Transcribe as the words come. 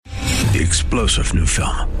The explosive new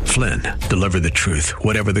film, Flynn, deliver the truth,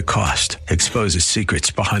 whatever the cost. Exposes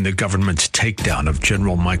secrets behind the government's takedown of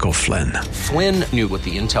General Michael Flynn. Flynn knew what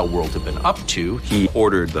the intel world had been up to. He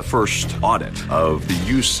ordered the first audit of the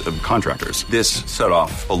use of contractors. This set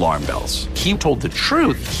off alarm bells. He told the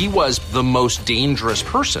truth. He was the most dangerous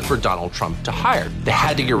person for Donald Trump to hire. They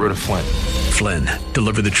had to get rid of Flynn. Flynn,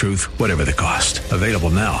 deliver the truth, whatever the cost. Available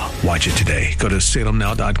now. Watch it today. Go to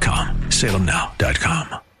salemnow.com.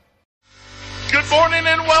 salemnow.com. Good morning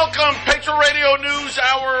and welcome. Patriot Radio News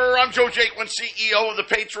Hour. I'm Joe Jaquin, CEO of the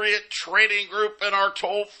Patriot Trading Group, and our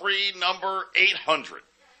toll-free number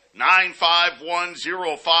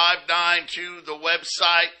 800-951-0592. The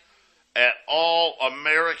website at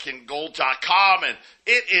allamericangold.com. And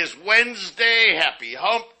it is Wednesday. Happy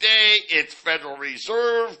Hump Day. It's Federal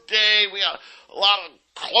Reserve Day. We got a lot of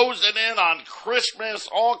closing in on Christmas.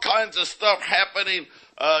 All kinds of stuff happening.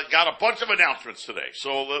 Got a bunch of announcements today,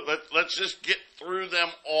 so let's just get through them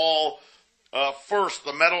all. First,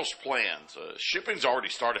 the metals plans. Shipping's already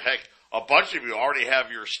started. Heck, a bunch of you already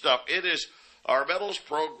have your stuff. It is our metals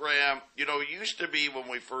program. You know, it used to be when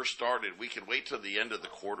we first started, we could wait till the end of the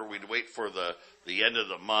quarter. We'd wait for the end of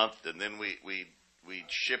the month, and then we'd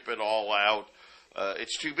ship it all out.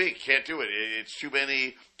 It's too big. Can't do it. It's too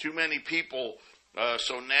many people.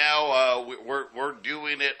 So now we're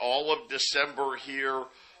doing it all of December here.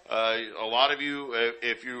 A lot of you,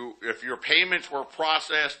 if your payments were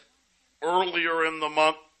processed earlier in the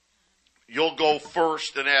month, you'll go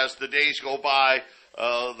first, and as the days go by,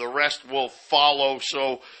 the rest will follow.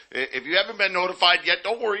 So if you haven't been notified yet,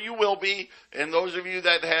 don't worry, you will be. And those of you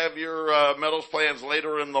that have your metals plans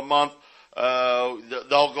later in the month,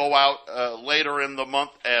 they'll go out later in the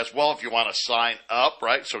month as well if you want to sign up,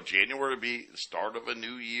 right? So January will be the start of a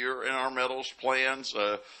new year in our metals plans.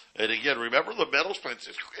 And again, remember the metals plans,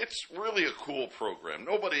 it's really a cool program.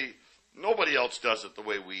 Nobody else does it the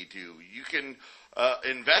way we do. You can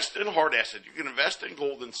invest in hard assets. You can invest in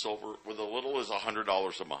gold and silver with as little as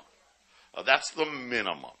 $100 a month. That's the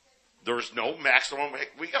minimum. There's no maximum.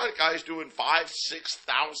 We got guys doing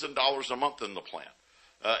 $5,000-$6,000 a month in the plan.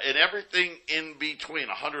 And everything in between,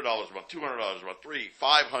 $100 a month, $200 a month,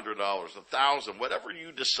 $500, $1,000, whatever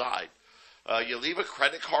you decide. You leave a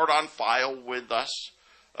credit card on file with us.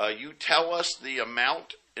 You tell us the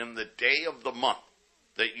amount in the day of the month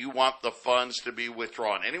that you want the funds to be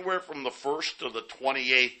withdrawn, anywhere from the 1st to the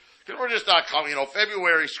 28th. Because we're just not coming,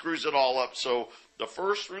 February screws it all up. So the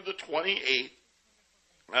 1st through the 28th,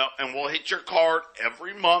 and we'll hit your card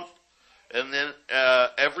every month, and then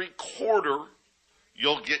every quarter,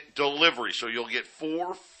 you'll get delivery. So you'll get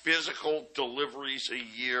 4 physical deliveries a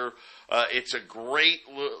year. It's a great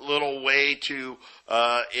little way to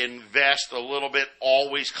invest a little bit,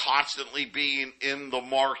 always constantly being in the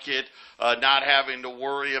market, not having to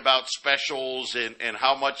worry about specials and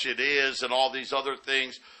how much it is and all these other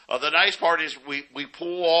things. The nice part is we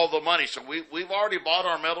pool all the money. So we've already bought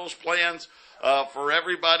our metals plans for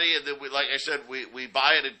everybody, and then like I said, we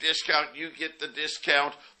buy at a discount. You get the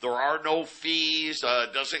discount. There are no fees.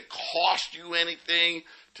 It doesn't cost you anything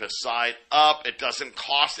to sign up. It doesn't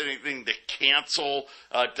cost anything to cancel.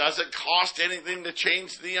 It doesn't cost anything to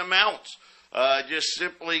change the amounts. Just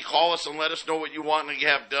simply call us and let us know what you want to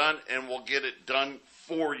have done, and we'll get it done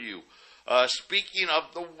for you. Speaking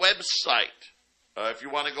of the website, if you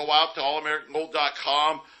want to go out to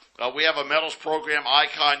allamericangold.com, we have a metals program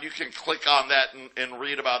icon. You can click on that and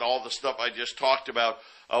read about all the stuff I just talked about.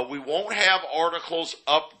 We won't have articles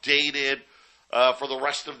updated for the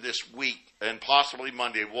rest of this week and possibly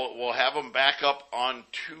Monday. We'll have them back up on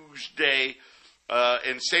Tuesday.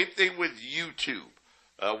 And same thing with YouTube.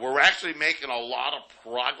 We're actually making a lot of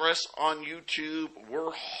progress on YouTube.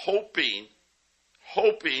 We're hoping,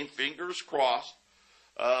 fingers crossed,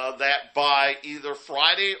 that by either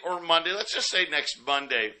Friday or Monday, let's just say next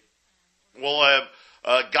Monday, we'll have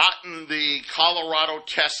gotten the Colorado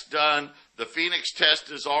test done. The Phoenix test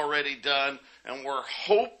is already done. And we're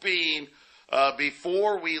hoping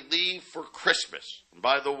before we leave for Christmas.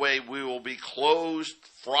 By the way, we will be closed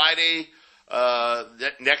Friday,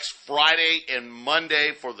 next Friday and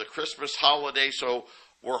Monday for the Christmas holiday. So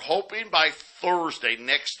we're hoping by Thursday,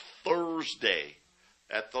 next Thursday,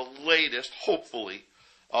 at the latest, hopefully,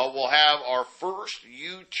 we'll have our first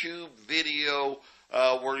YouTube video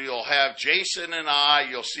where you'll have Jason and I.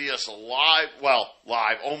 You'll see us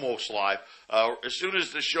almost live, as soon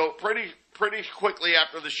as the show, pretty quickly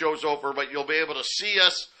after the show's over, but you'll be able to see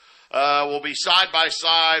us. We'll be side by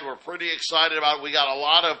side. We're pretty excited about it. We got a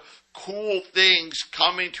lot of cool things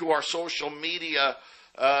coming to our social media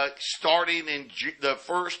starting in the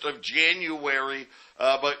 1st of January.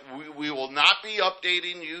 but we will not be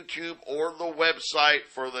updating YouTube or the website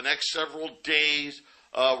for the next several days.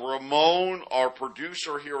 Ramon, our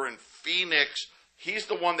producer here in Phoenix, he's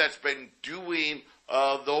the one that's been doing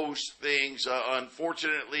those things.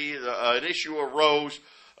 Unfortunately, an issue arose.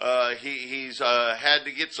 He's had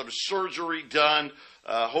to get some surgery done.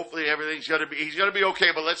 Hopefully he's going to be okay,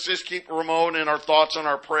 but let's just keep Ramon in our thoughts and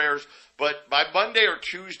our prayers. But by Monday or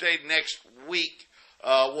Tuesday next week,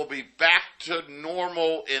 we'll be back to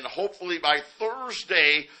normal, and hopefully by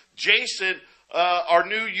Thursday, Jason, our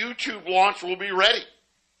new YouTube launch will be ready.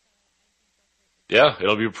 Yeah,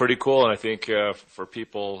 it'll be pretty cool, and I think for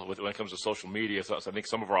people, when it comes to social media, so I think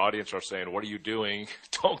some of our audience are saying, what are you doing?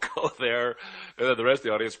 Don't go there. And then the rest of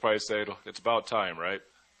the audience probably say, it's about time, right?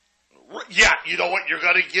 Yeah, you know what? You're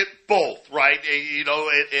going to get both, right? You know,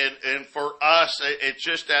 and for us, it's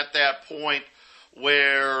just at that point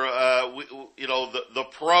where the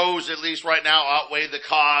pros, at least right now, outweigh the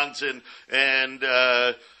cons, and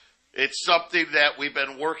it's something that we've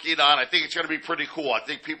been working on. I think it's going to be pretty cool. I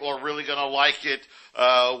think people are really going to like it.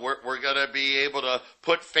 We're going to be able to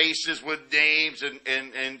put faces with names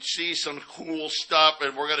and see some cool stuff,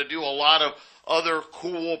 and we're going to do a lot of other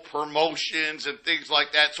cool promotions and things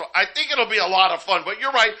like that. So I think it'll be a lot of fun. But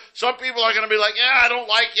you're right. Some people are going to be like, I don't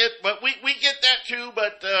like it. But we get that too.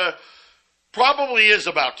 But probably is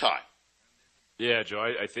about time. Yeah, Joe,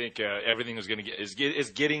 I think everything is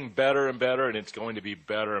getting better and better, and it's going to be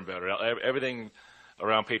better and better. Everything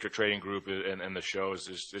around Patriot Trading Group and the show is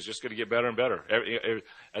just going to get better and better.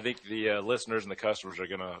 I think the listeners and the customers are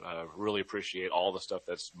going to really appreciate all the stuff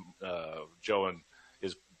that's Joe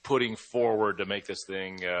is putting forward to make this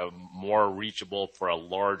thing more reachable for a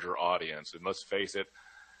larger audience. And let's face it,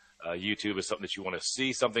 YouTube is something that you want to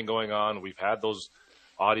see something going on. We've had those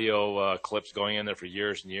audio clips going in there for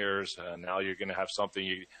years and years. Now you're going to have something,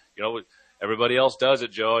 you know, everybody else does it,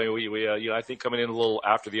 Joe. I think coming in a little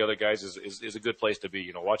after the other guys is a good place to be.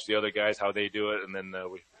 You know, watch the other guys, how they do it. And then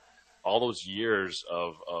all those years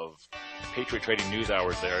of Patriot Trading News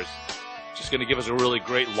Hours there is just going to give us a really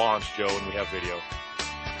great launch, Joe, when we have video.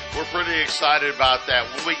 We're pretty excited about that.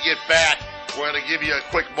 When we get back, we're going to give you a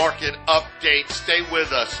quick market update. Stay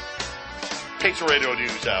with us. Patriot Radio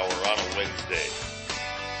News Hour on a Wednesday.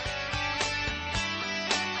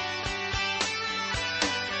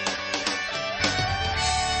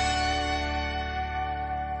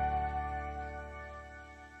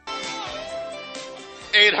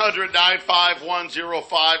 Eight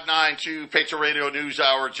 800-951-0592, Patriot Radio News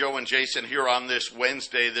Hour. Joe and Jason here on this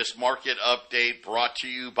Wednesday. This market update brought to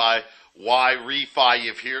you by Y-Refi.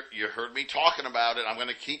 You heard me talking about it. I'm going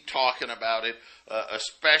to keep talking about it,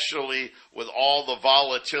 especially with all the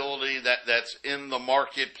volatility that's in the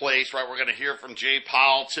marketplace. Right, we're going to hear from Jay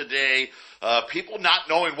Powell today. People not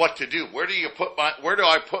knowing what to do. Where do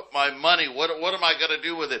I put my money? What am I going to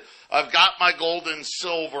do with it? I've got my gold and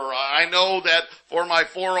silver. I know that for my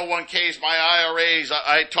 401ks, my IRAs,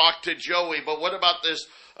 I talked to Joey, but what about this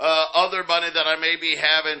other money that I may be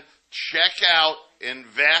having? Check out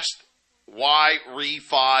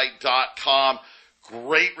InvestYRefi.com.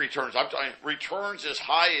 Great returns. I'm telling you, returns as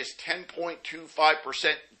high as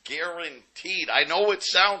 10.25% guaranteed. I know it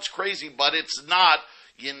sounds crazy, but it's not.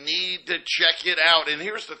 You need to check it out. And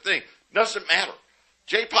here's the thing. Doesn't matter.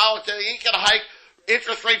 Jay Powell, he can hike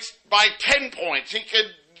interest rates by 10 points. He can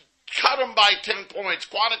cut them by 10 points.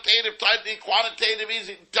 Quantitative tightening, quantitative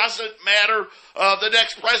easing. Doesn't matter. The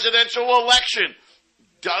next presidential election.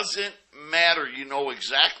 Doesn't matter. You know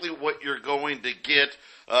exactly what you're going to get.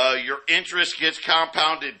 Your interest gets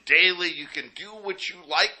compounded daily. You can do what you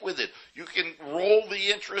like with it. You can roll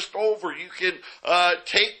the interest over. You can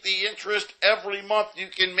take the interest every month. You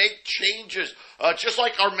can make changes. Just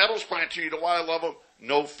like our metals plan too. You know why I love them?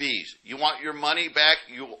 No fees. You want your money back,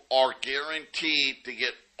 you are guaranteed to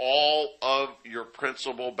get all of your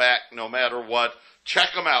principal back no matter what.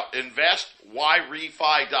 Check them out.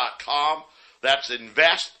 InvestYRefi.com. That's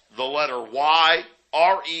invest, the letter Y,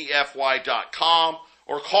 REFY.com.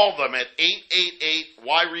 Or call them at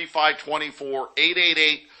 888-YREFI24,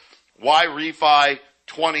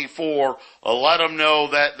 888-YREFI24. Let them know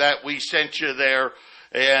that we sent you there.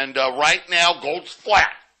 And right now, gold's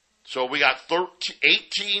flat. So we got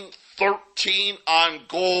 18.13 on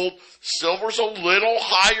gold. Silver's a little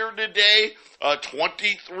higher today,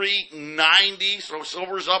 23.90. So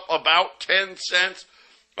silver's up about 10 cents.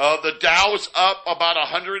 The Dow's up about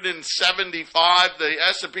 175. The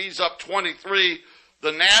S&P's up 23.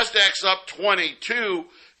 The Nasdaq's up 22.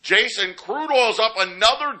 Jason, crude oil's up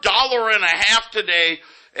another $1.50 today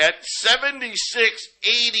at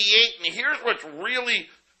 76.88. And here's what's really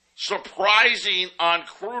surprising on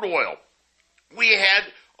crude oil. we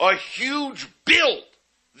had a huge build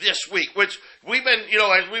this week, which we've been,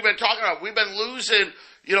 as we've been talking about, we've been losing,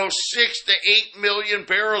 6 to 8 million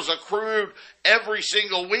barrels of crude every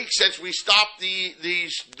single week since we stopped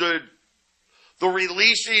the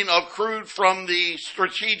releasing of crude from the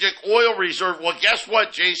strategic oil reserve. Well, guess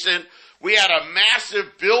what, Jason? We had a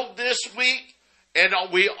massive build this week, and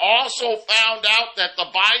we also found out that the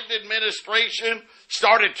Biden administration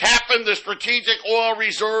started tapping the strategic oil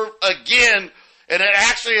reserve again, and it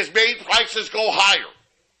actually has made prices go higher.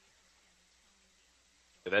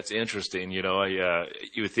 That's interesting. You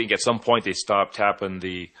would think at some point they stop tapping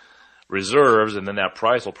the reserves, and then that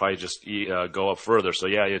price will probably just go up further. So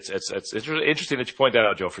yeah, it's interesting that you point that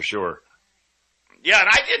out, Joe, for sure. Yeah, and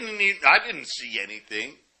I didn't see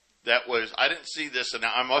anything I didn't see this, and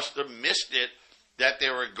I must have missed it, that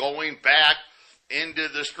they were going back into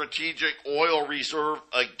the strategic oil reserve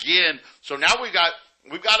again. So now we've got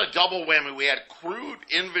a double whammy. We had crude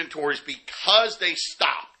inventories because they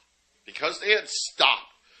had stopped.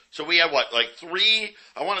 So we had 3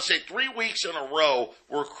 weeks in a row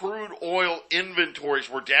where crude oil inventories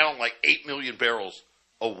were down like 8 million barrels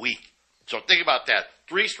a week. So think about that.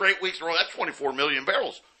 3 straight weeks in a row, that's 24 million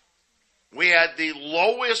barrels. We had the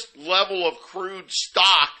lowest level of crude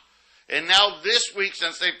stock, and now this week,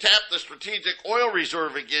 since they've tapped the strategic oil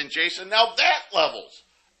reserve again, Jason, now that level's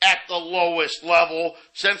at the lowest level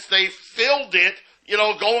since they filled it,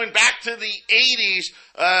 going back to the 80s.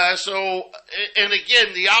 And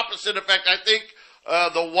again, the opposite effect, I think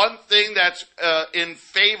the one thing that's in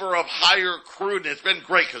favor of higher crude, and it's been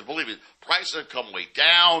great because, believe me, prices have come way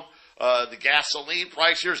down. The gasoline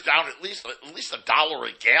price here is down at least $1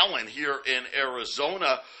 a gallon here in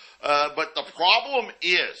Arizona. But the problem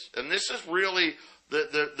is, and this is really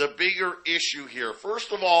the bigger issue here.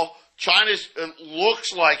 First of all, China's,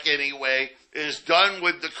 looks like anyway, is done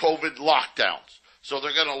with the COVID lockdowns. So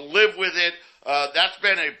they're going to live with it. That's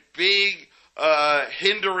been a big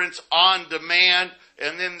hindrance on demand.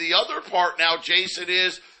 And then the other part now, Jason,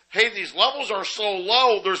 is, hey, these levels are so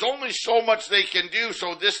low, there's only so much they can do.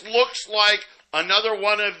 So this looks like another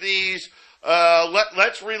one of these,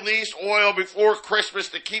 let's release oil before Christmas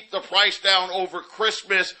to keep the price down over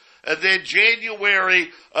Christmas. And then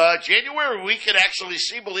January we could actually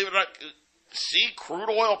see, believe it or not, crude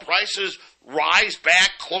oil prices rise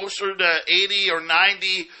back closer to 80 or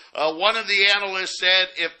 90. One of the analysts said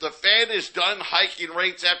if the Fed is done hiking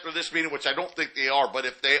rates after this meeting, which I don't think they are, but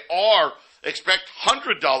if they are, expect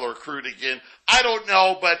 $100 crude again. I don't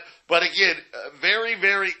know, but again, very,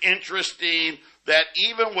 very interesting that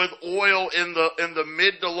even with oil in the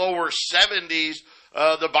mid to lower 70s,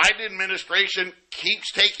 the Biden administration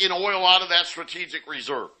keeps taking oil out of that strategic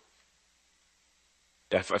reserve.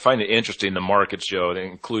 I find it interesting, the markets, Joe,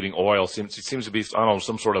 including oil, seems to be, some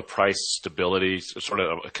sort of price stability, sort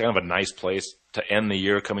of kind of a nice place to end the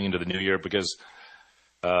year coming into the new year, because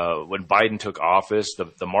when Biden took office,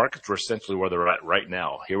 the markets were essentially where they're at right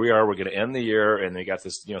now. Here we are, we're going to end the year, and they got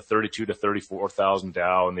this, 32 to 34,000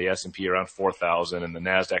 Dow, and the S&P around 4,000, and the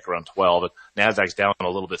NASDAQ around 12. NASDAQ's down a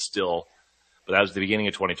little bit still, but that was the beginning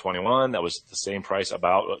of 2021. That was the same price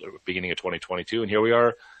about beginning of 2022, and here we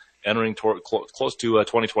are, entering close to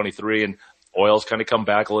 2023, and oil's kind of come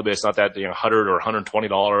back a little bit. It's not that $100 or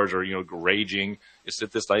 $120 or raging. It's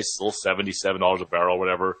at this nice little $77 a barrel,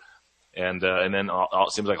 whatever. And then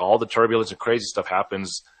it seems like all the turbulence and crazy stuff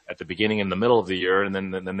happens at the beginning and the middle of the year, and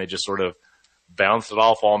then they just sort of bounce it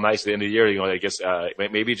off all nice at the end of the year. I guess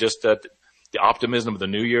maybe just the optimism of the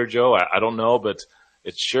new year, Joe. I don't know, but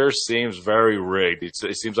it sure seems very rigged.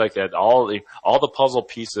 It seems like that all the puzzle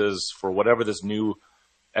pieces for whatever this new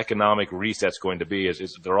economic reset's going to be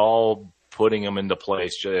is they're all putting them into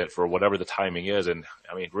place for whatever the timing is. And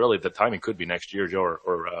I mean, really, the timing could be next year, Joe,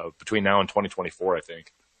 or between now and 2024, I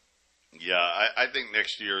think. Yeah, I think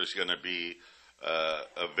next year is going to be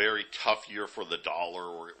a very tough year for the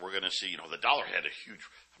dollar. We're going to see, the dollar had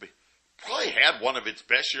probably had one of its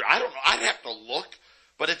best years. I don't know. I'd have to look,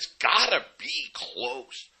 but it's got to be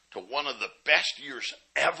close to one of the best years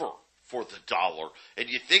ever for the dollar. And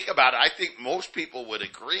you think about it, I think most people would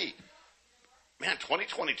agree, man,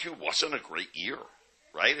 2022 wasn't a great year,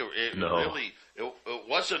 right? It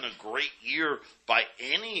wasn't a great year by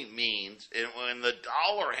any means. And when the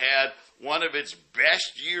dollar had one of its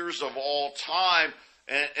best years of all time,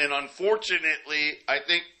 and unfortunately, I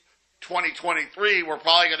think 2023, we're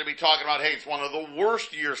probably going to be talking about, hey, it's one of the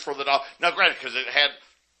worst years for the dollar. Now, granted, because it had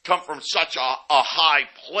come from such a high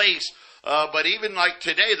place, but even like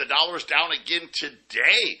today, the dollar's down again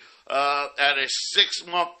today at a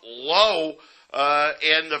 6-month low.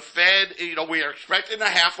 And the Fed, we are expecting a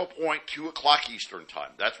half a point, 2 o'clock Eastern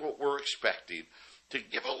time. That's what we're expecting. To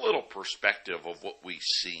give a little perspective of what we've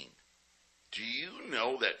seen, do you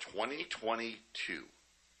know that 2022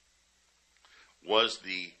 was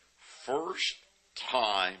the first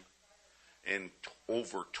time in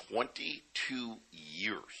over 22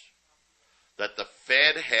 years that the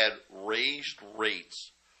Fed had raised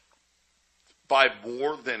rates by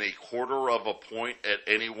more than a quarter of a point at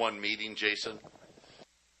any one meeting, Jason?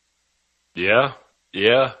 Yeah,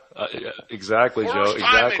 exactly, Joe. First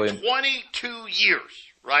time Exactly. in 22 years,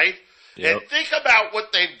 right? Yep. And think about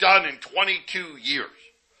what they've done in 22 years,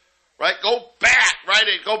 right? Go back, right?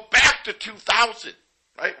 And go back to 2000,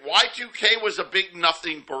 right? Y2K was a big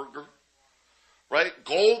nothing burger, right?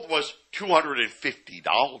 Gold was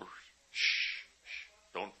 $250. Shh.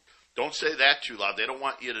 Don't say that too loud. They don't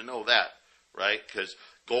want you to know that, right? Because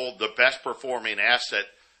gold, the best performing asset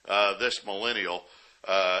this millennial,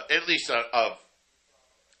 at least of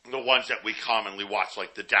the ones that we commonly watch,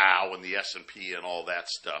 like the Dow and the S&P and all that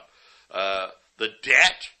stuff. The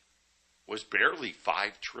debt was barely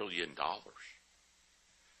 $5 trillion.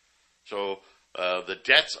 So the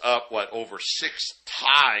debt's up, over 6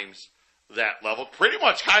 times that level. Pretty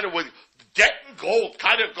much kind of with debt and gold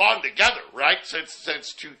kind of gone together, right,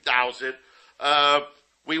 since 2000.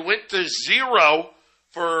 We went to zero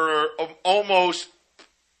for almost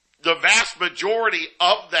the vast majority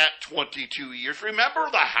of that 22 years. Remember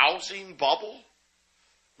the housing bubble?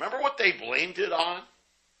 Remember what they blamed it on?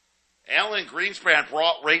 Alan Greenspan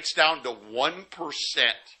brought rates down to 1%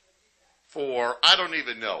 for, I don't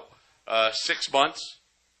even know, 6 months,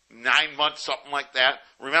 9 months, something like that.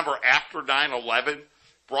 Remember after 9/11,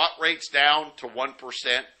 brought rates down to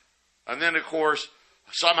 1%. And then, of course,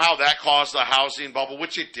 somehow that caused the housing bubble,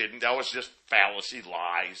 which it didn't. That was just fallacy,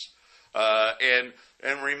 lies.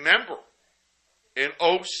 And remember, in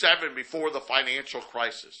 2007, before the financial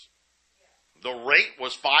crisis, the rate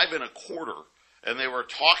was 5.25%, and they were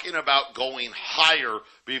talking about going higher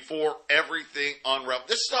before everything unraveled.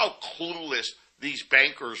 This is how clueless these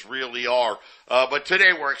bankers really are. But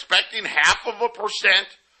today we're expecting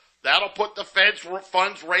 0.5%. That'll put the Fed's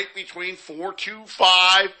funds rate between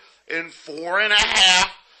 4.25 and 4.5.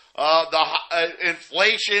 The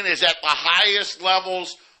inflation is at the highest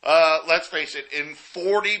levels, let's face it, in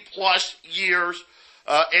 40-plus years.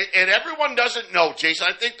 And everyone doesn't know, Jason.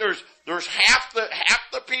 I think there's half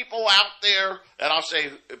the people out there, and I'll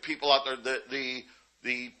say people out there,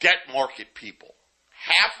 the debt market people.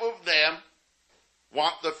 Half of them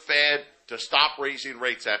want the Fed to stop raising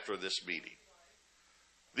rates after this meeting.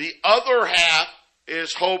 The other half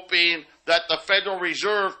is hoping that the Federal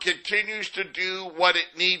Reserve continues to do what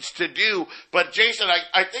it needs to do. But, Jason,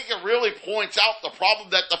 I think it really points out the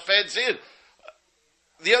problem that the Fed's in.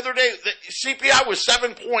 The other day, the CPI was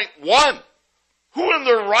 7.1. Who in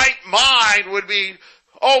their right mind would be,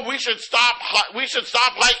 we should stop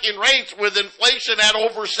hiking rates with inflation at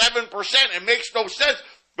over 7%? It makes no sense.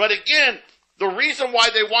 But again, the reason why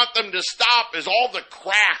they want them to stop is all the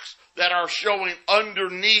cracks that are showing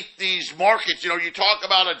underneath these markets. You talk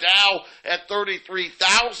about a Dow at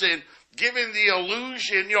 33,000, giving the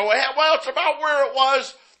illusion, well, it's about where it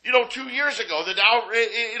was, 2 years ago. The Dow,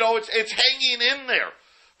 it's hanging in there.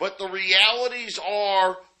 But the realities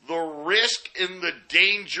are the risk and the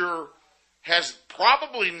danger has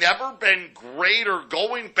probably never been greater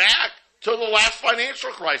going back to the last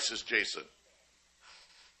financial crisis, Jason.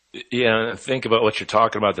 Yeah, think about what you're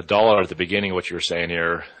talking about, the dollar at the beginning of what you were saying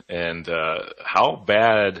here, and how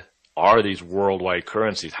bad are these worldwide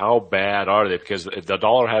currencies? How bad are they? Because the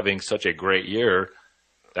dollar having such a great year,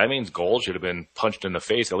 that means gold should have been punched in the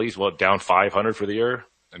face, at least, down 500 for the year?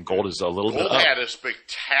 And gold is a little bit up. Gold had a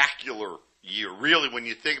spectacular year, really, when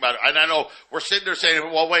you think about it. And I know we're sitting there saying,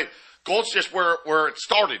 well, wait, gold's just where it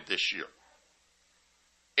started this year.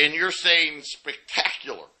 And you're saying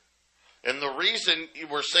spectacular. And the reason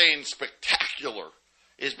we're saying spectacular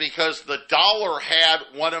is because the dollar had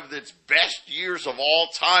one of its best years of all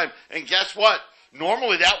time. And guess what?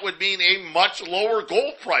 Normally that would mean a much lower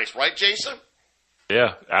gold price, right, Jason?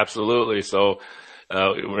 Yeah, absolutely. So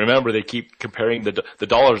remember, they keep comparing the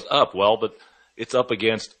dollar's up. Well, but it's up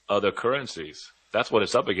against other currencies. That's what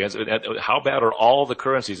it's up against. How bad are all the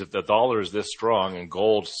currencies if the dollar is this strong and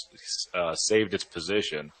gold saved its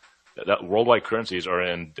position? That worldwide currencies are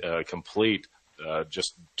in complete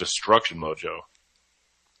just destruction mode, Joe.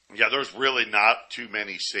 Yeah, there's really not too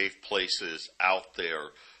many safe places out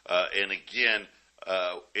there. And again,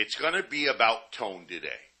 it's going to be about tone today.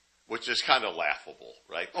 which is kind of laughable,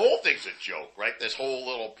 right? The whole thing's a joke, right? This whole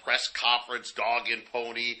little press conference, dog and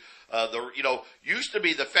pony. Used to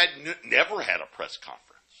be the Fed never had a press conference.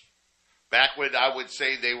 Back when I would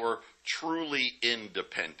say they were truly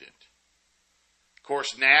independent. Of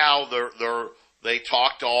course, now they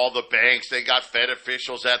talk to all the banks. They got Fed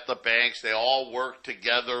officials at the banks. They all work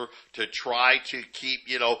together to try to keep,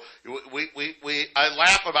 I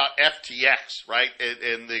laugh about FTX, right?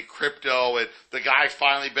 And the crypto, and the guy's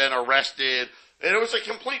finally been arrested. And it was a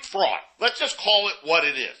complete fraud. Let's just call it what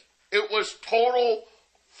it is. It was total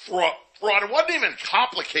fraud. It wasn't even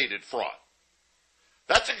complicated fraud.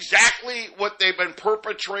 That's exactly what they've been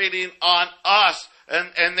perpetrating on us,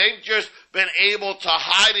 and they've just been able to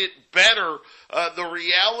hide it better. The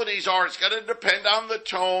realities are it's going to depend on the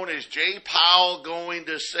tone. Is Jay Powell going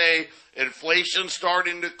to say inflation's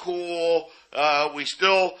starting to cool? We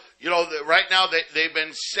still, right now they've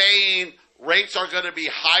been saying rates are going to be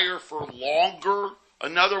higher for longer.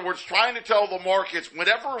 In other words, trying to tell the markets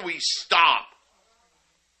whenever we stop,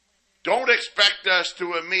 don't expect us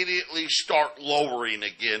to immediately start lowering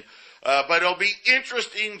again. But it'll be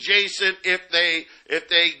interesting, Jason, if they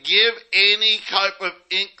give any type of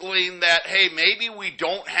inkling that, hey, maybe we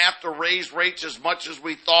don't have to raise rates as much as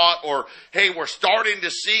we thought, or, hey, we're starting to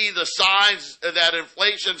see the signs that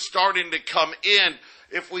inflation's starting to come in.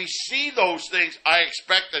 If we see those things, I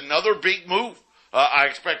expect another big move. I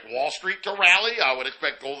expect Wall Street to rally. I would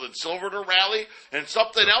expect gold and silver to rally. And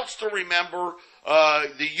something else to remember,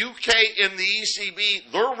 the UK and the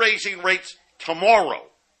ECB, they're raising rates tomorrow.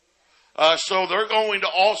 So they're going to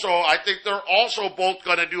I think they're also both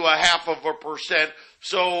going to do 0.5%.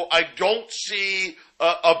 So I don't see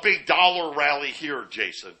a big dollar rally here,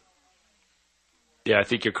 Jason. Yeah, I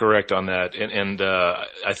think you're correct on that. And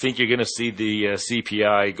I think you're going to see the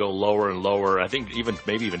CPI go lower and lower. I think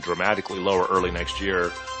maybe even dramatically lower early next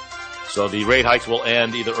year. So the rate hikes will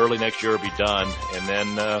end either early next year or be done. And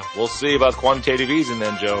then we'll see about quantitative easing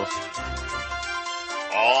then, Joe.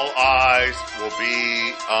 All eyes will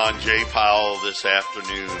be on Jay Powell this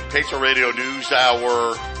afternoon. Patriot Radio News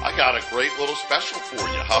Hour. I got a great little special for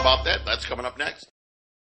you. How about that? That's coming up next.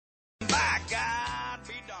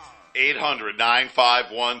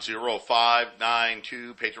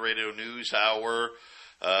 800-951-0592, Patriot Radio News Hour.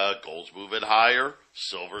 Gold's moving higher.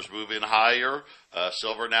 Silver's moving higher.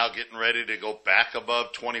 Silver now getting ready to go back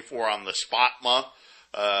above 24 on the spot month.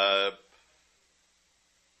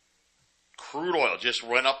 Crude oil just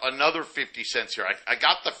went up another 50 cents here. I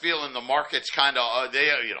got the feeling the market's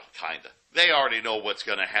they already know what's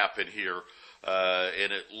going to happen here.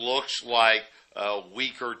 And it looks like a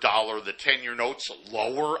weaker dollar. The 10-year note's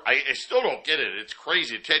lower. I still don't get it. It's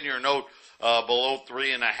crazy. 10-year note below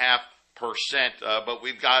 3.5%. But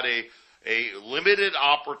we've got a limited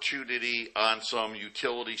opportunity on some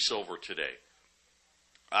utility silver today.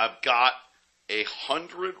 I've got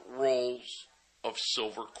 100 rolls of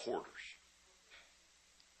silver quarters.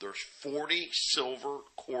 There's 40 silver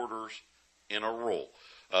quarters in a roll.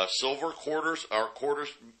 Silver quarters are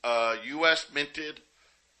quarters U.S. minted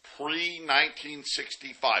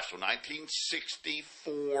pre-1965, so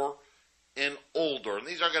 1964 and older. And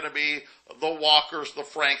these are going to be the Walkers, the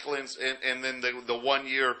Franklins, and then the 1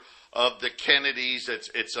 year of the Kennedys.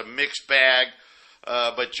 It's a mixed bag.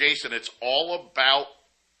 But, Jason, it's all about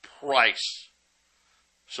price.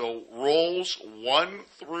 So rolls 1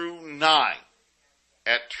 through 9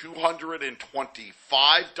 at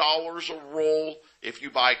 $225 a roll. If you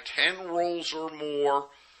buy 10 rolls or more,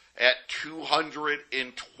 at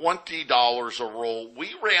 $220 a roll.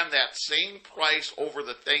 We ran that same price over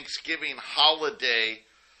the Thanksgiving holiday,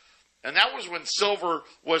 and that was when silver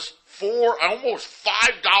was almost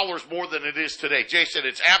 $5 more than it is today. Jason,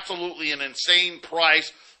 it's absolutely an insane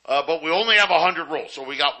price, but we only have 100 rolls, so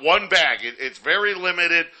we got one bag. It's very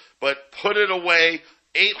limited, but put it away.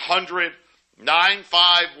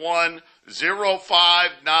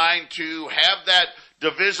 800-951-0592. Have that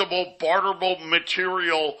divisible, barterable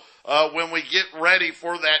material when we get ready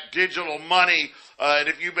for that digital money. And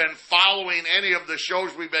if you've been following any of the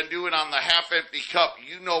shows we've been doing on the Half-Empty Cup,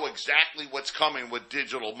 you know exactly what's coming with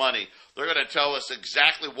digital money. They're going to tell us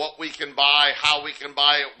exactly what we can buy, how we can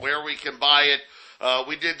buy it, where we can buy it.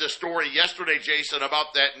 We did the story yesterday, Jason,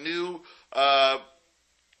 about that new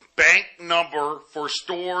bank number for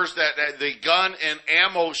stores, that the gun and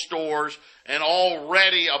ammo stores, and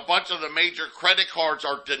already a bunch of the major credit cards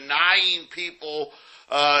are denying people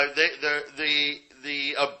the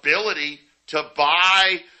ability to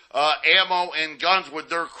buy ammo and guns with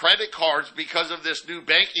their credit cards because of this new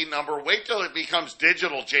banking number. Wait till it becomes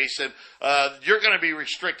digital, Jason. You're going to be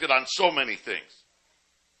restricted on so many things.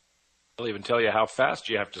 They'll even tell you how fast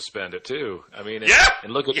you have to spend it too. I mean,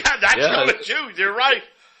 and look at that's really true. You're right.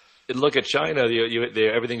 And look at China.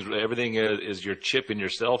 Everything is your chip in your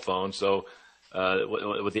cell phone. So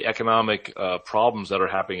with the economic problems that are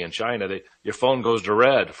happening in China, your phone goes to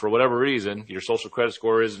red for whatever reason. Your social credit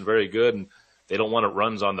score isn't very good, and they don't want it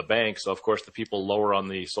runs on the bank. So of course, the people lower on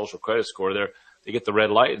the social credit score, they get the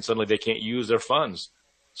red light, and suddenly they can't use their funds.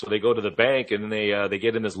 So they go to the bank, and then they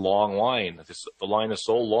get in this long line. The line is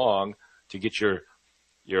so long to get your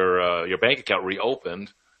bank account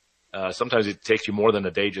reopened. Sometimes it takes you more than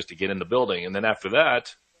a day just to get in the building. And then after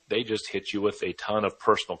that, they just hit you with a ton of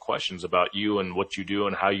personal questions about you and what you do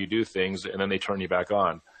and how you do things, and then they turn you back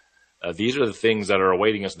on. These are the things that are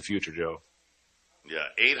awaiting us in the future, Joe. Yeah,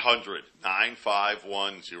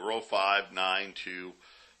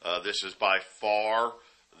 800-951-0592. This is by far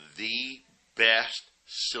the best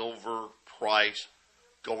silver price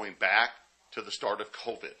going back to the start of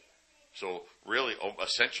COVID. So really,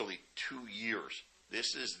 essentially 2 years.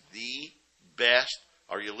 This is the best,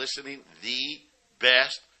 are you listening? The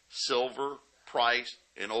best silver price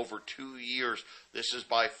in over 2 years. This is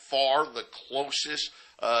by far the closest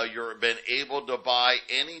you've been able to buy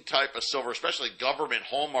any type of silver, especially government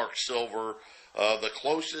hallmark silver. The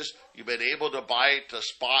closest you've been able to buy it to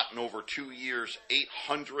spot in over 2 years.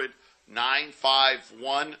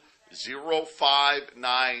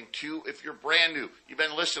 800-951-0592. If you're brand new, you've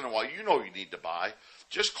been listening a while, you know you need to buy.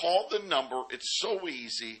 Just call the number. It's so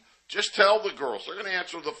easy. Just tell the girls. They're going to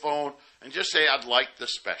answer the phone and just say, I'd like the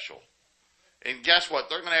special. And guess what?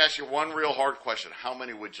 They're going to ask you one real hard question. How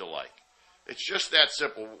many would you like? It's just that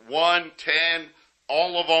simple. 1, 10,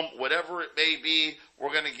 all of them, whatever it may be.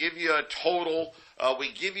 We're going to give you a total.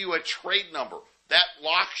 We give you a trade number. That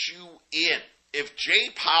locks you in. If Jay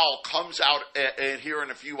Powell comes out here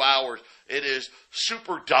in a few hours, it is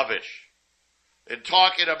super dovish. And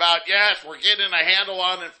talking about, yes, we're getting a handle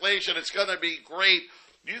on inflation. It's going to be great.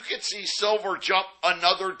 You could see silver jump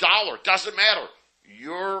another $1. Doesn't matter.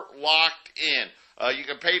 You're locked in. You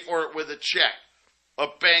can pay for it with a check, a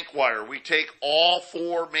bank wire. We take all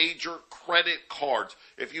 4 major credit cards.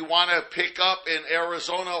 If you want to pick up in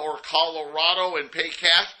Arizona or Colorado and pay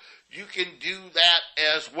cash, you can do that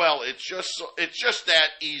as well. It's just that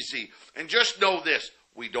easy. And just know this.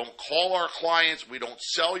 We don't call our clients. We don't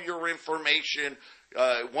sell your information.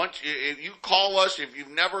 If you call us, if you've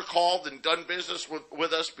never called and done business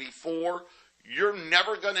with us before, you're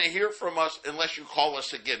never going to hear from us unless you call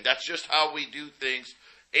us again. That's just how we do things.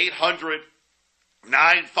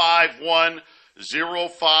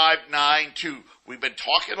 800-951-0592. We've been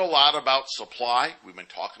talking a lot about supply. We've been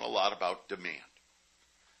talking a lot about demand.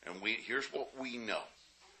 And here's what we know.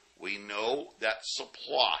 We know that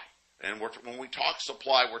supply, and when we talk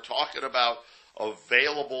supply, we're talking about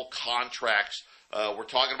available contracts. We're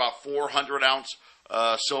talking about 400-ounce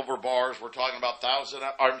silver bars. We're talking about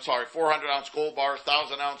 400-ounce gold bars,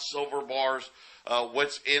 1,000-ounce silver bars.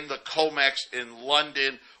 What's in the COMEX in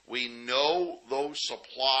London. We know those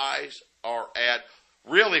supplies are at,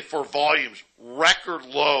 really for volumes, record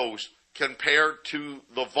lows compared to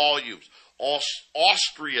the volumes.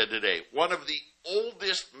 Austria today, one of the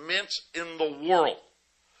oldest mints in the world,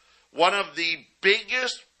 one of the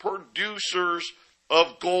biggest producers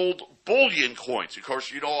of gold bullion coins. Of course,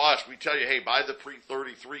 you know us. We tell you, hey, buy the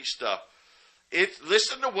pre-33 stuff.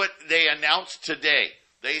 Listen to what they announced today.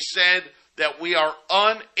 They said that we are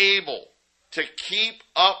unable to keep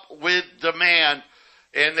up with demand,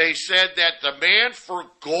 and they said that demand for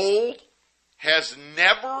gold has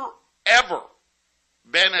never, ever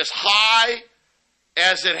been as high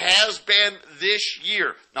as it has been this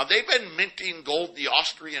year. Now, they've been minting gold, the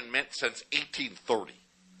Austrian mint, since 1830,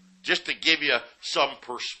 just to give you some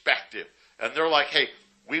perspective. And they're like, hey,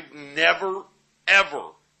 we've never,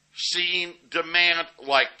 ever seen demand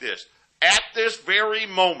like this. At this very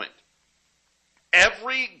moment,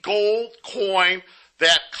 every gold coin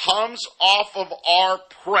that comes off of our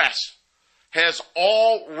press has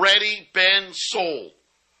already been sold.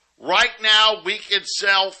 Right now, we can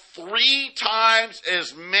sell 3 times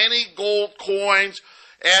as many gold coins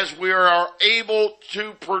as we are able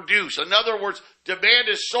to produce. In other words, demand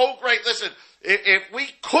is so great. Listen, if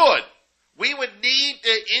we could, we would need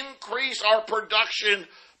to increase our production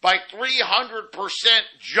by 300%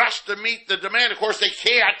 just to meet the demand. Of course, they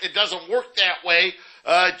can't. It doesn't work that way.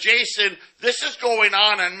 Jason, this is going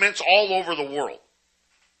on in mints all over the world.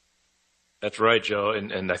 That's right, Joe.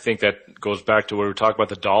 And I think that goes back to where we talked about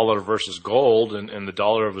the dollar versus gold, and the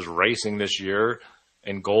dollar was racing this year,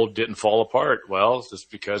 and gold didn't fall apart. Well, it's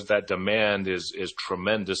because that demand is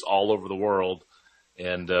tremendous all over the world,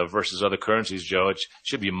 and versus other currencies, Joe, it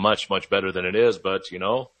should be much, much better than it is. But, you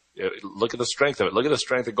know, look at the strength of it. Look at the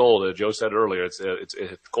strength of gold. Joe said earlier,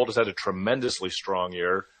 gold has had a tremendously strong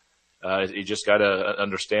year. You just got to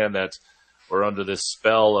understand that we're under this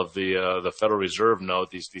spell of the Federal Reserve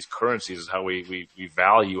note. These currencies is how we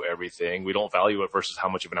value everything. We don't value it versus how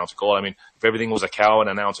much of an ounce of gold. I mean, if everything was a cow and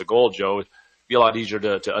an ounce of gold, Joe, it'd be a lot easier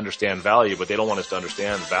to understand value, but they don't want us to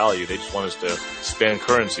understand value. They just want us to spend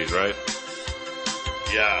currencies, right?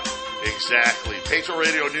 Yeah, exactly. Patriot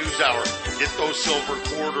Radio News Hour. Get those silver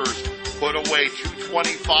quarters put away.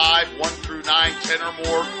 225, 1 through 9, 10 or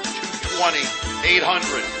more. 220,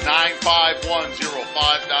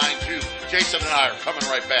 800-951-0592. Jason and I are coming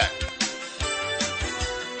right back.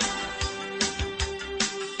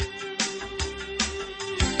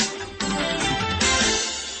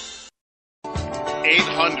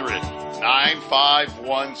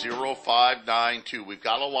 (800-951-0592). We've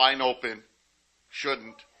got a line open.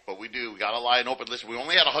 Shouldn't, but we do. We got a line open. Listen, we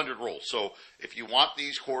only had 100 rolls, so if you want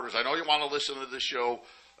these quarters, I know you want to listen to the show,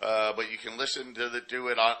 but you can listen to do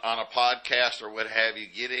it on a podcast or what have you.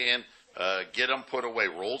 Get in, get them put away.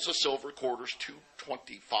 Rolls of silver quarters,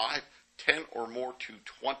 225, 10 or more,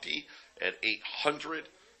 220 at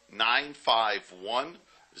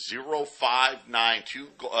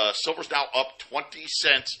 800-951-0592. Silver's now up 20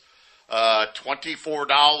 cents.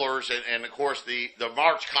 $24, and of course the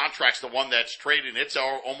March contract's the one that's trading. It's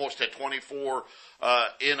almost at 24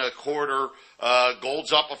 in a quarter.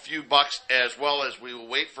 Gold's up a few bucks as well as we will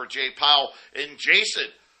wait for Jay Powell. And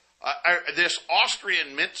Jason, this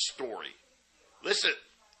Austrian Mint story. Listen,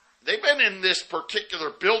 they've been in this particular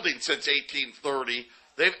building since 1830.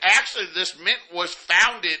 This mint was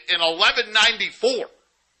founded in 1194.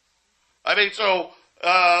 I mean, so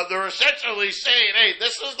they're essentially saying, hey,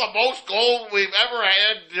 this is the most gold we've ever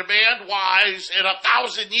had demand-wise in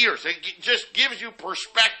 1,000 years. It just gives you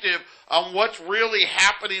perspective on what's really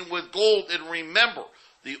happening with gold. And remember,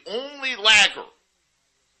 the only lagger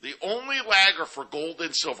for gold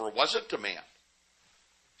and silver wasn't demand.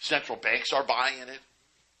 Central banks are buying it.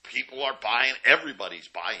 People are buying. Everybody's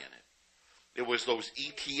buying it. It was those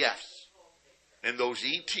ETFs. And those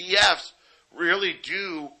ETFs really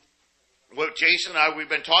do what Jason and I, we've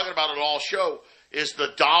been talking about it all show, is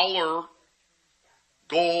the dollar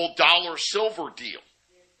gold, dollar silver deal.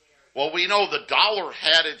 Well, we know the dollar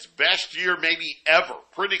had its best year maybe ever.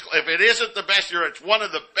 If it isn't the best year, it's one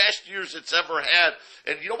of the best years it's ever had.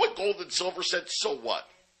 And you know what gold and silver said? So what?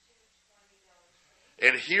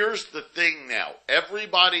 And here's the thing now.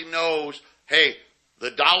 Everybody knows, hey,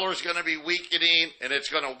 the dollar's going to be weakening, and it's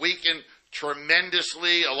going to weaken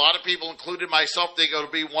tremendously. A lot of people, including myself, think it'll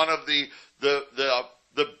be one of the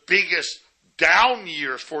biggest down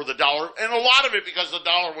years for the dollar, and a lot of it because the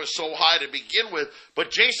dollar was so high to begin with.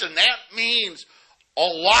 But Jason, that means a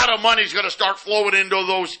lot of money is going to start flowing into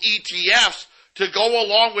those ETFs to go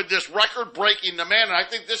along with this record-breaking demand. And I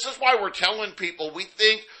think this is why we're telling people we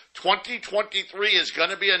think 2023 is going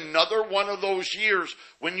to be another one of those years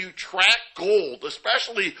when you track gold,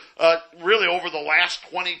 especially really over the last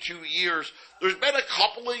 22 years. There's been a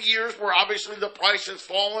couple of years where obviously the price has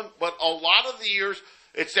fallen, but a lot of the years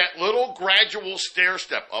it's that little gradual stair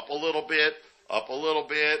step, up a little bit, up a little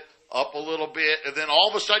bit, up a little bit, and then all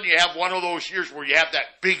of a sudden you have one of those years where you have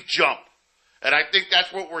that big jump. And I think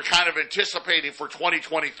that's what we're kind of anticipating for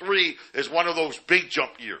 2023 is one of those big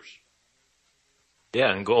jump years.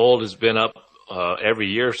 Yeah, and gold has been up every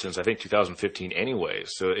year since I think 2015 anyway.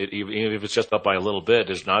 So even if it's just up by a little bit,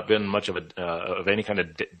 there's not been much of any kind of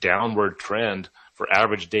downward trend for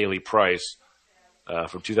average daily price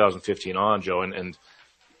from 2015 on, Joe. And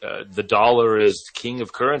the dollar is king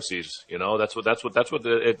of currencies. You know, that's what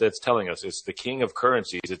it's telling us. It's the king of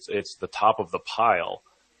currencies. It's the top of the pile.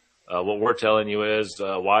 What we're telling you is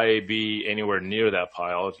why be anywhere near that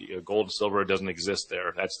pile? Gold and silver doesn't exist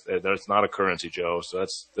there. That's not a currency, Joe. So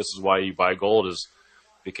this is why you buy gold, is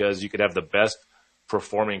because you could have the best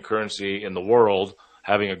performing currency in the world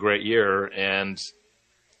having a great year. And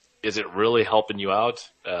is it really helping you out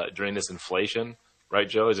during this inflation, right,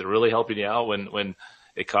 Joe? Is it really helping you out when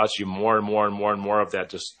it costs you more and more and more and more of that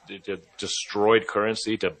destroyed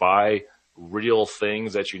currency to buy real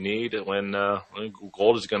things that you need when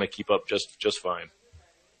gold is going to keep up just fine?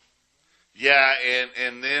 Yeah,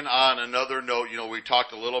 and then on another note, we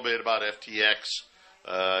talked a little bit about FTX.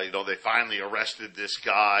 They finally arrested this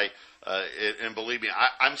guy, and believe me,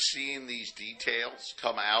 I'm seeing these details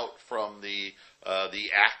come out from the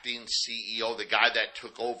acting CEO, the guy that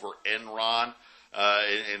took over Enron,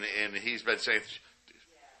 and he's been saying,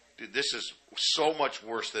 dude, this is so much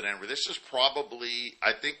worse than Enron. This is probably,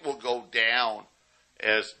 I think, will go down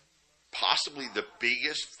as possibly the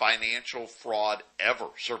biggest financial fraud ever,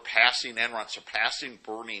 surpassing Enron, surpassing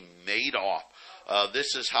Bernie Madoff.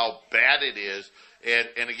 This is how bad it is.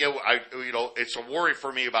 And again, it's a worry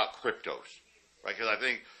for me about cryptos, right? Because I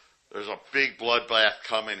think there's a big bloodbath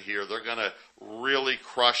coming here. They're going to really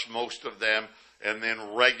crush most of them and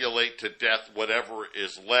then regulate to death whatever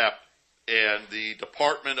is left. And the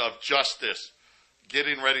Department of Justice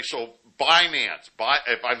getting ready. So Binance,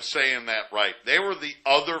 if I'm saying that right, they were the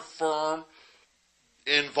other firm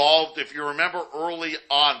involved. If you remember early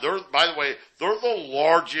on, by the way, they're the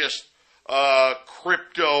largest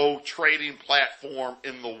crypto trading platform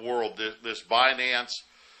in the world, this Binance.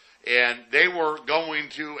 And they were going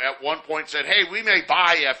to, at one point, said, hey, we may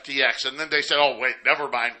buy FTX. And then they said, oh, wait, never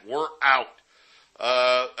mind, we're out.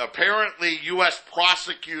 Apparently, U.S.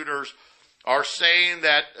 prosecutors are saying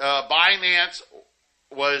that Binance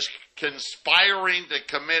was conspiring to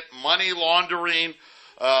commit money laundering,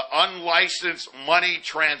 unlicensed money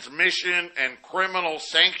transmission, and criminal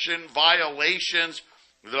sanction violations.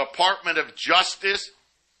 The Department of Justice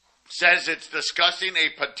says it's discussing a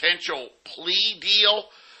potential plea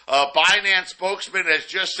deal. Binance spokesman has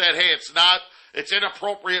just said, hey, it's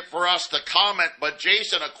inappropriate for us to comment. But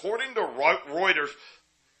Jason, according to Reuters,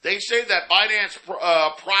 they say that Binance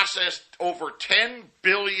processed over $10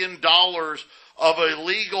 billion of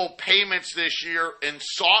illegal payments this year and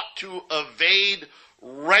sought to evade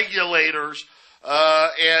regulators.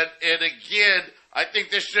 And again, I think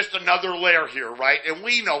there's just another layer here, right? And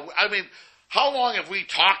we know, how long have we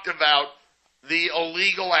talked about the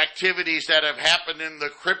illegal activities that have happened in the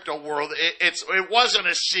crypto world? It wasn't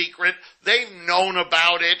a secret. They've known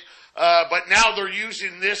about it. But now they're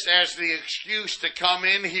using this as the excuse to come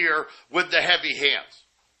in here with the heavy hands.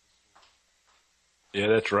 Yeah,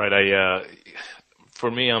 that's right. For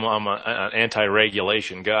me, I'm an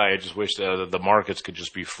anti-regulation guy. I just wish the markets could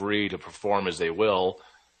just be free to perform as they will.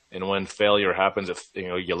 And when failure happens,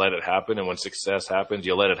 you let it happen. And when success happens,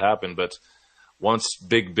 you let it happen. But once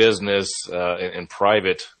big business and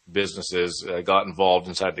private businesses got involved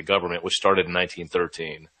inside the government, which started in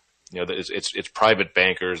 1913, it's private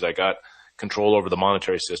bankers that got control over the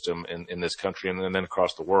monetary system in this country and then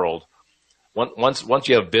across the world. Once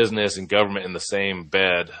you have business and government in the same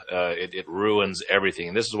bed, it ruins everything.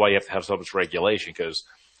 And this is why you have to have so much regulation, because,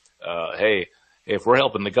 hey, if we're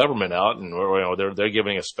helping the government out and they're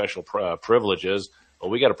giving us special privileges, well,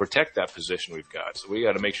 we got to protect that position we've got. So we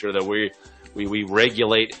got to make sure that we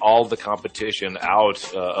regulate all the competition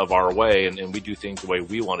out of our way, and we do things the way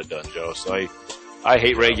we want it done, Joe. So I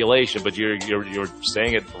hate regulation, but you're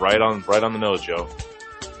saying it right on the nose, Joe.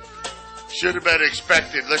 Should have been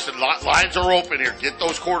expected. Listen, lines are open here. Get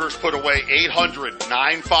those quarters put away.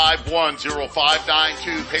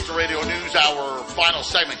 800-951-0592. Patriot Radio News Hour, final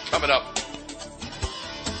segment coming up.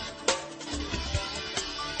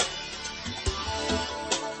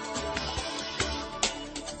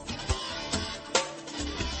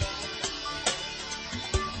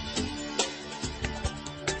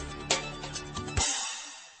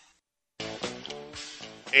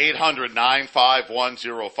 Eight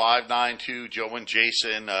 800-951-0592. Joe and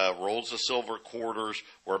Jason, rolls of silver quarters.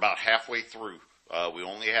 We're about halfway through. We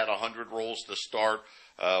only had 100 rolls to start.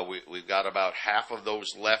 We've got about half of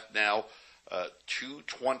those left now.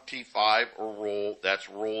 $2.25 a roll. That's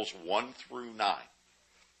rolls 1 through 9.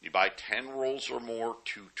 You buy 10 rolls or more,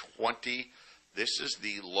 $2.20. This is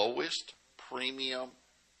the lowest premium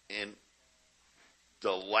in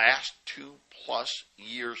the last 2+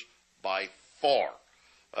 years by far.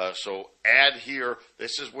 So add here.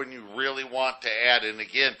 This is when you really want to add. And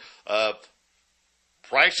again,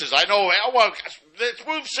 prices. I know. Well, let's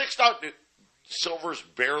move $6. Silver's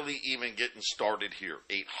barely even getting started here.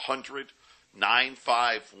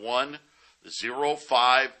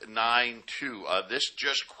 800-951-0592. This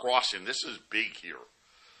just crossing. This is big here.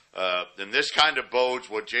 And this kind of bodes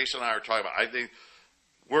what Jason and I are talking about. I think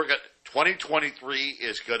 2023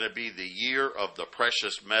 is going to be the year of the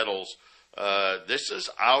precious metals. This is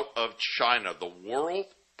out of China, the World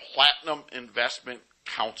Platinum Investment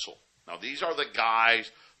Council. Now, these are the guys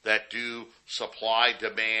that do supply,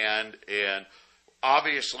 demand, and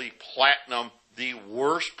obviously platinum, the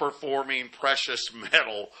worst performing precious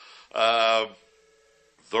metal.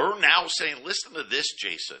 They're now saying, listen to this,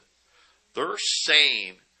 Jason. They're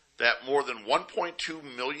saying that more than 1.2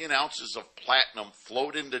 million ounces of platinum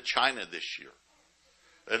flowed into China this year.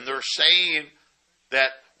 And they're saying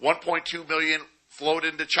that 1.2 million flowed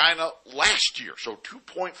into China last year, so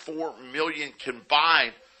 2.4 million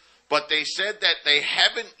combined. But they said that they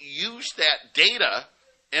haven't used that data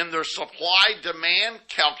in their supply-demand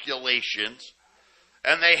calculations,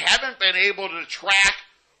 and they haven't been able to track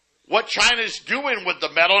what China's doing with the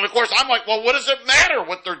metal. And, of course, I'm like, well, what does it matter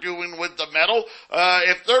what they're doing with the metal?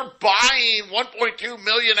 If they're buying 1.2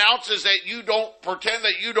 million ounces that you don't pretend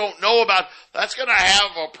that you don't know about, that's going to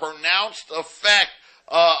have a pronounced effect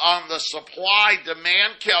on the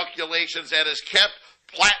supply-demand calculations that has kept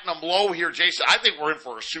platinum low here, Jason. I think we're in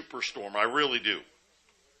for a superstorm. I really do.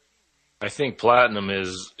 I think platinum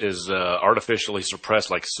is artificially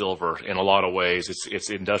suppressed like silver in a lot of ways.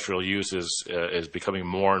 Its industrial use is becoming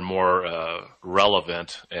more and more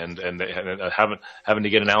relevant, and having to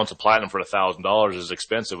get an ounce of platinum for $1,000 is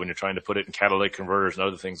expensive when you're trying to put it in catalytic converters and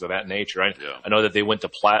other things of that nature. I know that they went to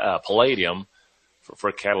palladium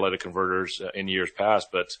for catalytic converters in years past,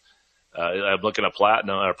 but I'm looking at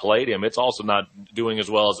platinum or palladium. It's also not doing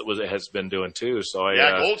as well as it has been doing too. So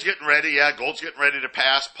gold's getting ready. Yeah, gold's getting ready to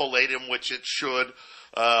pass palladium, which it should.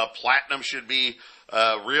 Platinum should be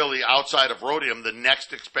really outside of rhodium, the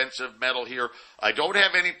next expensive metal here. I don't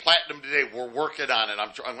have any platinum today. We're working on it.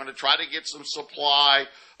 I'm going to try to get some supply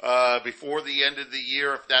before the end of the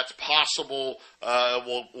year, if that's possible.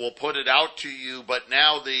 We'll put it out to you. But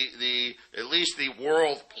now at least the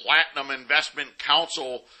World Platinum Investment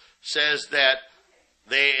Council says that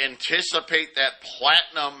they anticipate that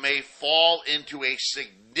platinum may fall into a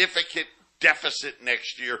significant deficit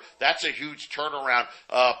next year. That's a huge turnaround.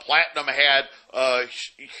 Platinum had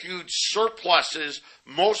huge surpluses,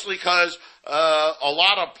 mostly because a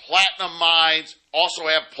lot of platinum mines also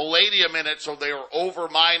have palladium in it, so they are over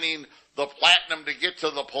mining the platinum to get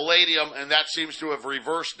to the palladium, and that seems to have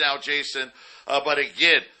reversed now, Jason. But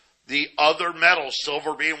again, the other metals,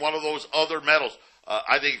 silver being one of those other metals,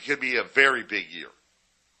 I think it could be a very big year.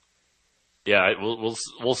 Yeah,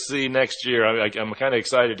 we'll see next year. I'm kind of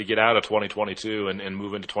excited to get out of 2022 and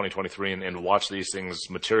move into 2023 and watch these things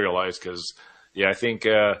materialize. Because I think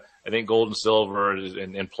gold and silver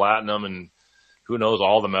and platinum and who knows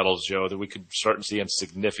all the metals, Joe, that we could start seeing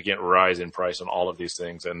significant rise in price on all of these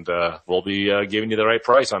things, and we'll be giving you the right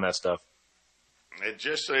price on that stuff. And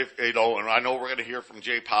just so and I know we're going to hear from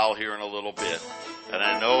Jay Powell here in a little bit, and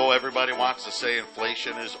I know everybody wants to say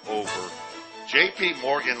inflation is over. J.P.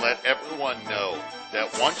 Morgan let everyone know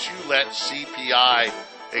that once you let CPI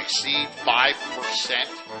exceed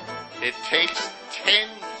 5%, it takes 10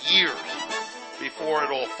 years before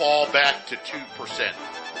it'll fall back to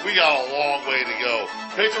 2%. We got a long way to go.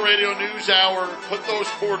 Patriot Radio News Hour, put those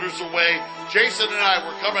quarters away. Jason and I,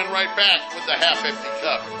 we're coming right back with the half-empty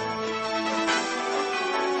cup.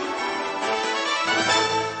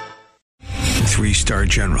 Three-star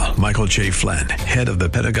General Michael J. Flynn, head of the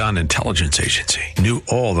Pentagon Intelligence Agency, knew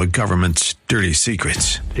all the government's dirty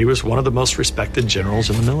secrets. He was one of the most respected generals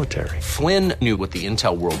in the military. Flynn knew what the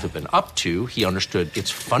intel world had been up to. He understood its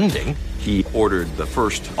funding. He ordered the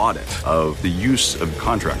first audit of the use of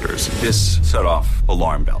contractors. This set off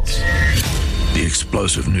alarm bells. The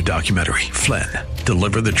explosive new documentary, Flynn,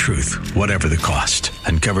 Deliver the Truth, Whatever the Cost,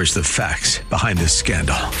 uncovers the facts behind this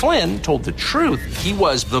scandal. Flynn told the truth. He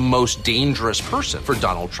was the most dangerous person for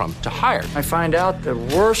Donald Trump to hire. I find out the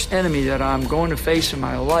worst enemy that I'm going to face in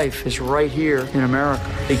my life is right here in America.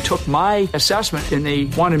 They took my assessment and they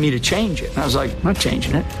wanted me to change it. And I was like, I'm not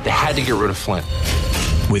changing it. They had to get rid of Flynn.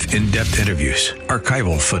 With in-depth interviews,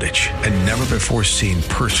 archival footage, and never-before-seen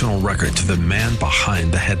personal records of the man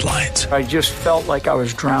behind the headlines. I just felt like I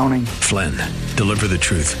was drowning. Flynn, Deliver the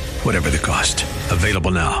Truth, Whatever the Cost.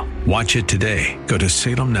 Available now. Watch it today. Go to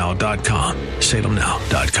salemnow.com.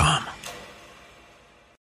 salemnow.com.